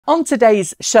On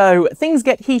today's show, things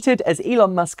get heated as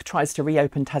Elon Musk tries to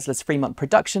reopen Tesla's Fremont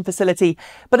production facility,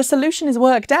 but a solution is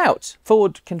worked out.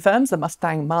 Ford confirms the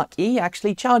Mustang Mach E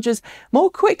actually charges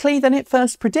more quickly than it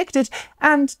first predicted,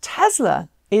 and Tesla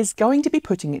is going to be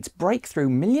putting its breakthrough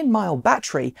million-mile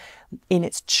battery in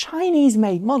its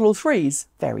Chinese-made Model 3s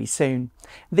very soon.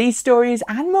 These stories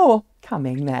and more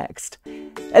coming next.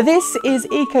 This is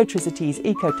Ecotricity's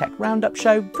EcoTEC Roundup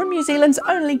show from New Zealand's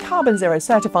only carboNZero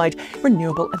certified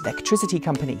renewable electricity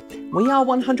company. We are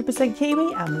 100%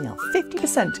 Kiwi and we are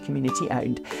 50% community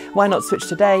owned. Why not switch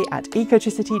today at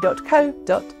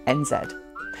ecotricity.co.nz.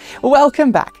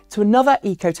 Welcome back to another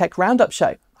EcoTEC Roundup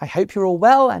show. I hope you're all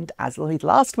well and, as with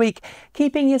last week,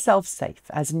 keeping yourself safe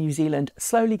as New Zealand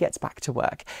slowly gets back to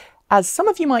work. As some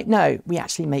of you might know, we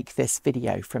actually make this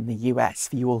video from the US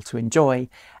for you all to enjoy.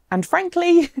 And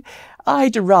frankly,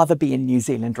 I'd rather be in New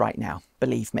Zealand right now,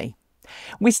 believe me.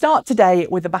 We start today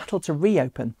with a battle to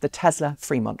reopen the Tesla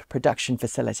Fremont production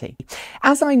facility.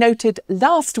 As I noted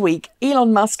last week,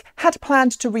 Elon Musk had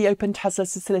planned to reopen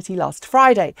Tesla's facility last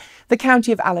Friday. The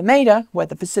county of Alameda, where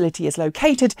the facility is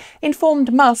located,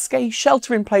 informed Musk a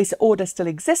shelter-in-place order still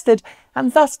existed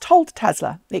and thus told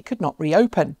Tesla it could not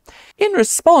reopen. In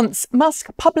response, Musk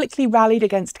publicly rallied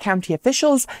against county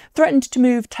officials, threatened to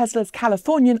move Tesla's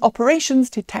Californian operations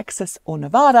to Texas or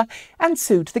Nevada, and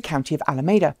sued the county of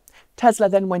Alameda. Tesla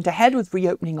then went ahead with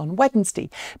reopening on Wednesday,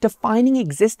 defining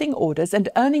existing orders and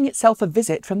earning itself a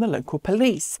visit from the local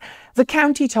police. The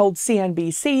county told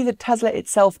CNBC that Tesla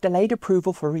itself delayed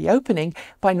approval for reopening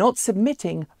by not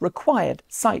submitting required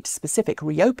site-specific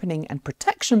reopening and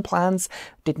protection plans,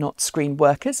 did not screen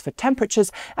workers for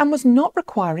temperatures, and was not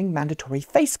requiring mandatory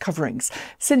face coverings.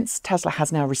 Since Tesla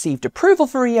has now received approval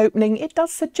for reopening, it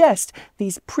does suggest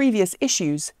these previous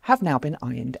issues have now been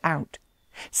ironed out.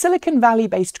 Silicon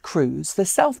Valley-based Cruise, the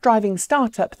self-driving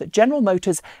startup that General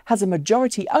Motors has a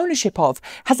majority ownership of,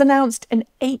 has announced an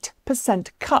 8%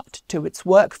 cut to its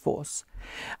workforce.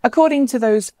 According to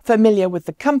those familiar with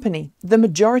the company, the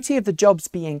majority of the jobs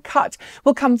being cut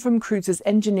will come from Cruise's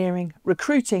engineering,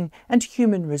 recruiting and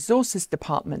human resources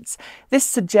departments. This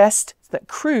suggests that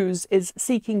Cruise is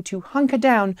seeking to hunker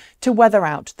down to weather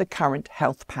out the current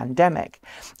health pandemic.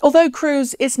 Although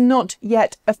Cruise is not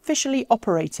yet officially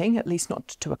operating, at least not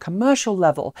to a commercial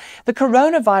level, the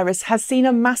coronavirus has seen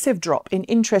a massive drop in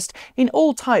interest in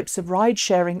all types of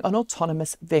ride-sharing and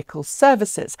autonomous vehicle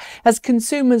services, as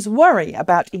consumers worry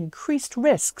about increased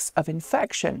risks of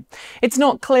infection. It's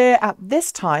not clear at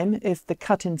this time if the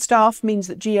cut in staff means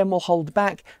that GM will hold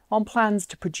back on plans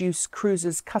to produce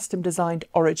Cruise's custom-designed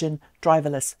Origin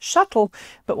driverless shuttle,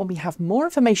 but when we have more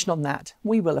information on that,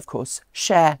 we will of course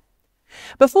share.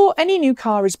 Before any new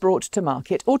car is brought to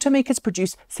market, automakers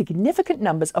produce significant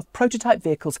numbers of prototype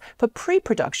vehicles for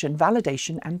pre-production,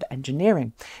 validation and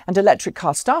engineering. And electric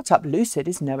car startup Lucid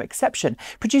is no exception,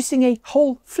 producing a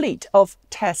whole fleet of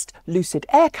test Lucid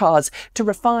Air cars to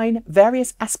refine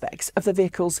various aspects of the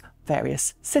vehicle's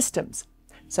various systems.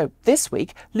 So this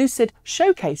week, Lucid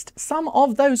showcased some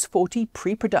of those 40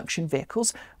 pre-production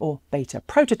vehicles, or beta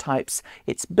prototypes,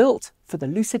 it's built for the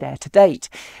Lucid Air to date.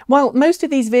 While most of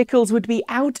these vehicles would be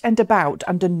out and about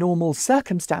under normal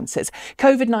circumstances,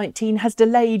 COVID-19 has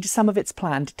delayed some of its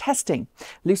planned testing.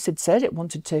 Lucid said it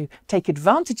wanted to take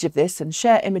advantage of this and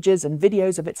share images and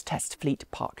videos of its test fleet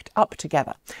parked up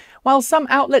together. While some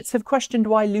outlets have questioned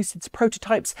why Lucid's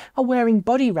prototypes are wearing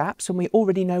body wraps when we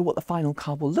already know what the final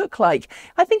car will look like,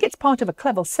 I think it's part of a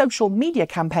clever social media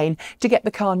campaign to get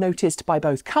the car noticed by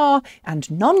both car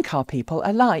and non-car people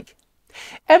alike.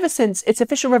 Ever since its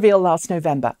official reveal last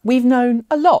November, we've known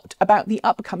a lot about the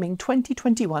upcoming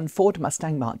 2021 Ford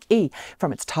Mustang Mach E,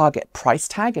 from its target price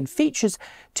tag and features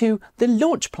to the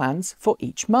launch plans for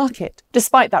each market.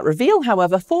 Despite that reveal,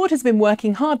 however, Ford has been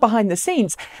working hard behind the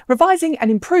scenes, revising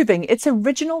and improving its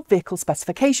original vehicle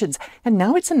specifications, and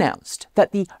now it's announced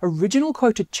that the original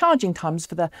quoted charging times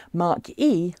for the Mach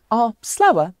E are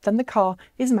slower than the car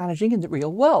is managing in the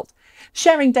real world.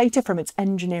 Sharing data from its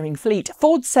engineering fleet,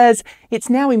 Ford says it's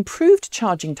now improved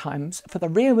charging times for the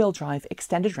rear-wheel drive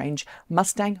extended range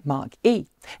Mustang Mach E.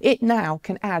 It now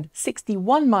can add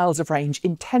 61 miles of range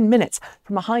in 10 minutes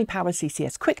from a high-power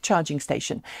CCS quick charging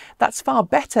station. That's far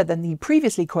better than the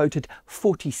previously quoted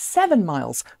 47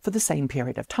 miles for the same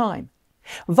period of time.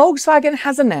 Volkswagen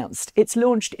has announced it's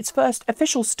launched its first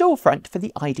official storefront for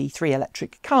the ID.3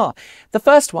 electric car, the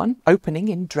first one opening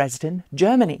in Dresden,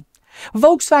 Germany.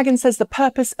 Volkswagen says the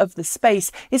purpose of the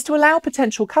space is to allow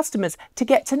potential customers to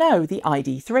get to know the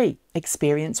ID.3,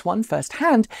 experience one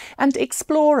firsthand, and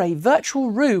explore a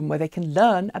virtual room where they can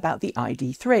learn about the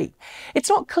ID.3. It's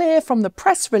not clear from the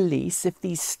press release if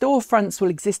these storefronts will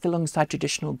exist alongside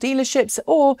traditional dealerships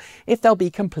or if they'll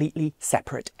be completely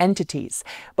separate entities.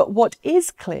 But what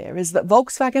is clear is that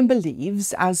Volkswagen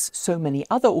believes, as so many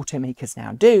other automakers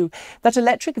now do, that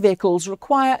electric vehicles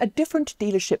require a different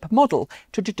dealership model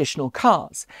to traditional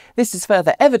cars. This is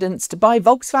further evidenced by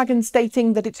Volkswagen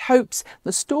stating that it hopes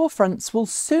the storefronts will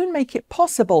soon make it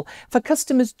possible for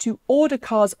customers to order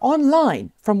cars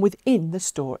online from within the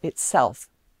store itself.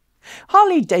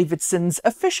 Harley Davidson's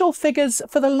official figures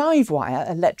for the LiveWire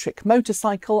electric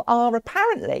motorcycle are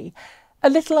apparently a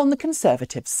little on the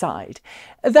conservative side.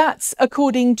 That's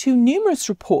according to numerous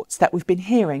reports that we've been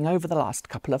hearing over the last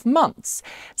couple of months.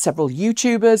 Several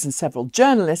YouTubers and several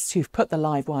journalists who've put the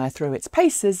LiveWire through its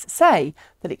paces say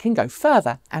that it can go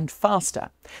further and faster.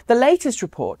 The latest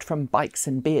report from Bikes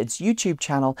and Beards YouTube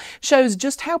channel shows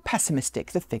just how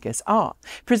pessimistic the figures are.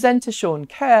 Presenter Sean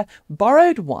Kerr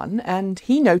borrowed one, and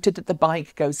he noted that the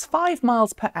bike goes 5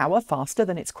 miles per hour faster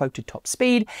than its quoted top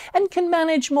speed and can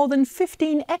manage more than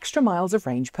 15 extra miles of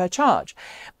range per charge.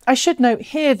 I should note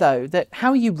here though that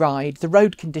how you ride, the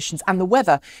road conditions and the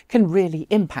weather can really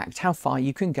impact how far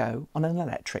you can go on an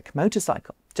electric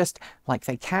motorcycle, just like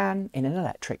they can in an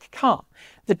electric car.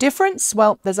 The difference?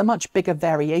 Well, there's a much bigger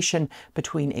variation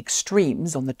between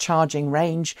extremes on the charging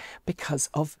range because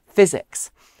of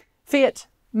physics. Fiat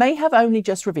may have only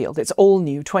just revealed its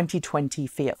all-new 2020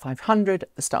 Fiat 500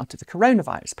 at the start of the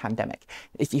coronavirus pandemic.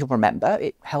 If you'll remember,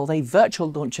 it held a virtual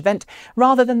launch event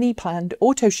rather than the planned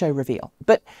auto show reveal.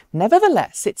 But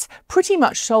nevertheless, it's pretty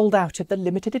much sold out of the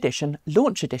limited edition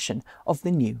launch edition of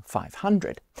the new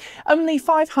 500. Only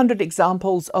 500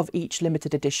 examples of each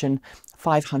limited edition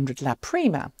 500 La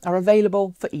Prima are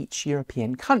available for each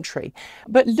European country.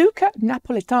 But Luca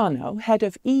Napolitano, head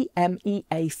of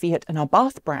EMEA Fiat and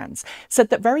Abarth brands, said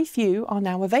that very few are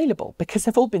now available because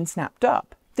they've all been snapped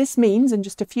up. This means in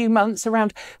just a few months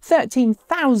around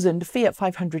 13,000 Fiat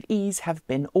 500Es have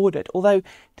been ordered, although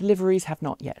deliveries have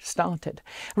not yet started.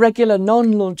 Regular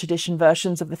non-launch edition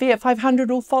versions of the Fiat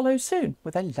 500 will follow soon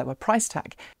with a lower price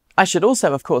tag. I should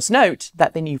also, of course, note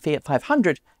that the new Fiat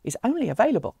 500 is only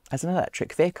available as an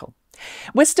electric vehicle.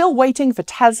 We're still waiting for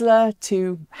Tesla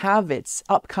to have its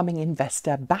upcoming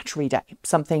Investor Battery Day,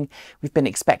 something we've been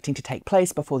expecting to take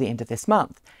place before the end of this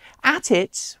month. At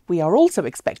it, we are also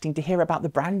expecting to hear about the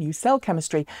brand new cell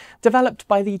chemistry developed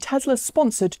by the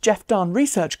Tesla-sponsored Jeff Dahn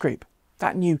Research Group.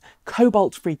 That new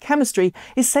cobalt-free chemistry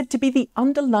is said to be the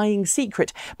underlying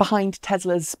secret behind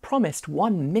Tesla's promised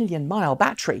 1 million mile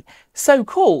battery, so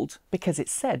called because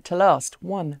it's said to last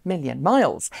 1 million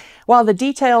miles. While the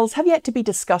details have yet to be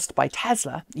discussed by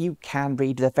Tesla, you can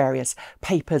read the various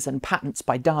papers and patents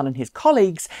by Dahn and his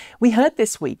colleagues, we heard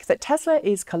this week that Tesla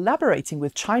is collaborating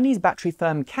with Chinese battery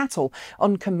firm CATL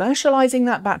on commercializing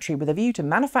that battery with a view to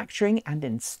manufacturing and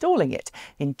installing it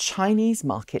in Chinese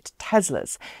market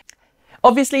Teslas.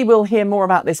 Obviously, we'll hear more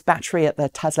about this battery at the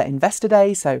Tesla Investor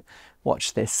Day, so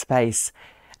watch this space.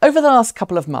 Over the last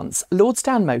couple of months,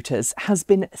 Lordstown Motors has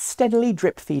been steadily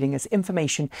drip-feeding us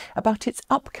information about its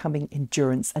upcoming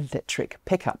endurance electric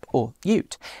pickup, or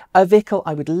ute, a vehicle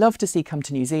I would love to see come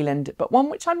to New Zealand, but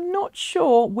one which I'm not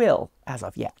sure will as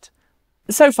of yet.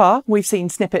 So far, we've seen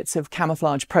snippets of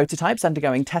camouflage prototypes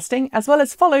undergoing testing, as well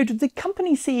as followed the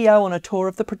company CEO on a tour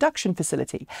of the production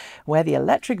facility, where the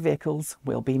electric vehicles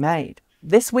will be made.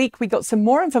 This week, we got some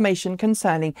more information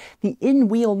concerning the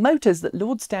in-wheel motors that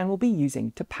Lordstown will be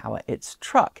using to power its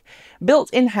truck.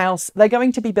 Built in-house, they're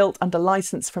going to be built under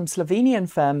license from Slovenian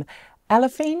firm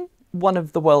Elefin, one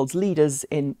of the world's leaders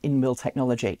in in-wheel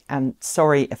technology. And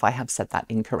sorry if I have said that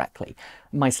incorrectly.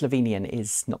 My Slovenian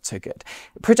is not so good.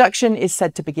 Production is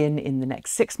said to begin in the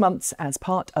next 6 months as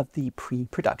part of the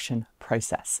pre-production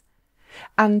process.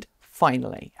 And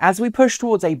finally, as we push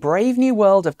towards a brave new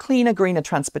world of cleaner, greener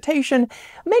transportation,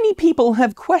 many people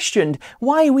have questioned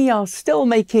why we are still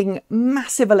making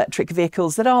massive electric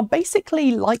vehicles that are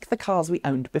basically like the cars we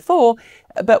owned before,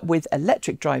 but with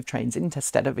electric drivetrains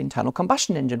instead of internal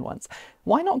combustion engine ones.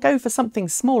 Why not go for something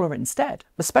smaller instead,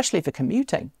 especially for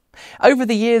commuting? Over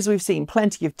the years, we've seen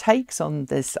plenty of takes on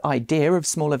this idea of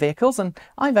smaller vehicles, and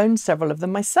I've owned several of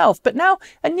them myself. But now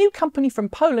a new company from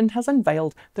Poland has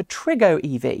unveiled the Triggo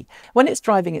EV. When it's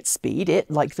driving at speed,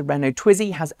 it, like the Renault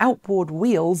Twizy, has outboard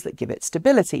wheels that give it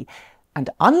stability. And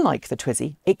unlike the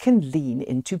Twizy, it can lean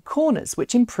into corners,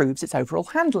 which improves its overall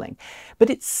handling. But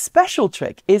its special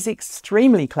trick is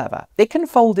extremely clever. It can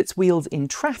fold its wheels in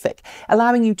traffic,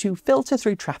 allowing you to filter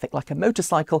through traffic like a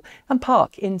motorcycle and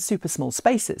park in super small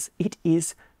spaces. It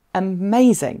is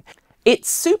amazing. It's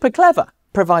super clever,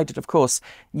 provided, of course,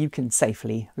 you can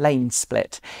safely lane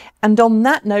split. And on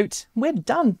that note, we're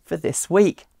done for this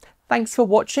week. Thanks for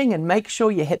watching, and make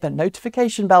sure you hit the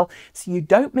notification bell so you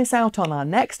don't miss out on our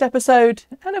next episode.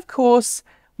 And of course,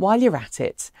 while you're at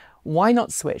it, why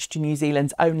not switch to New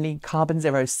Zealand's only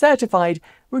carboNZero certified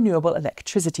renewable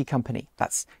electricity company?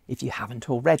 That's if you haven't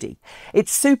already.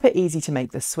 It's super easy to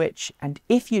make the switch, and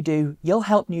if you do, you'll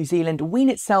help New Zealand wean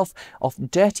itself off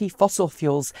dirty fossil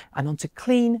fuels and onto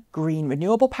clean, green,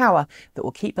 renewable power that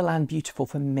will keep the land beautiful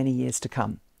for many years to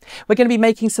come. We're going to be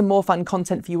making some more fun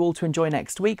content for you all to enjoy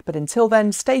next week, but until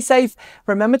then, stay safe,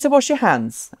 remember to wash your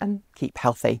hands, and keep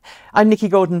healthy. I'm Nikki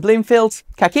Gordon-Bloomfield.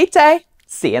 Ka kite!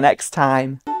 See you next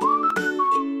time.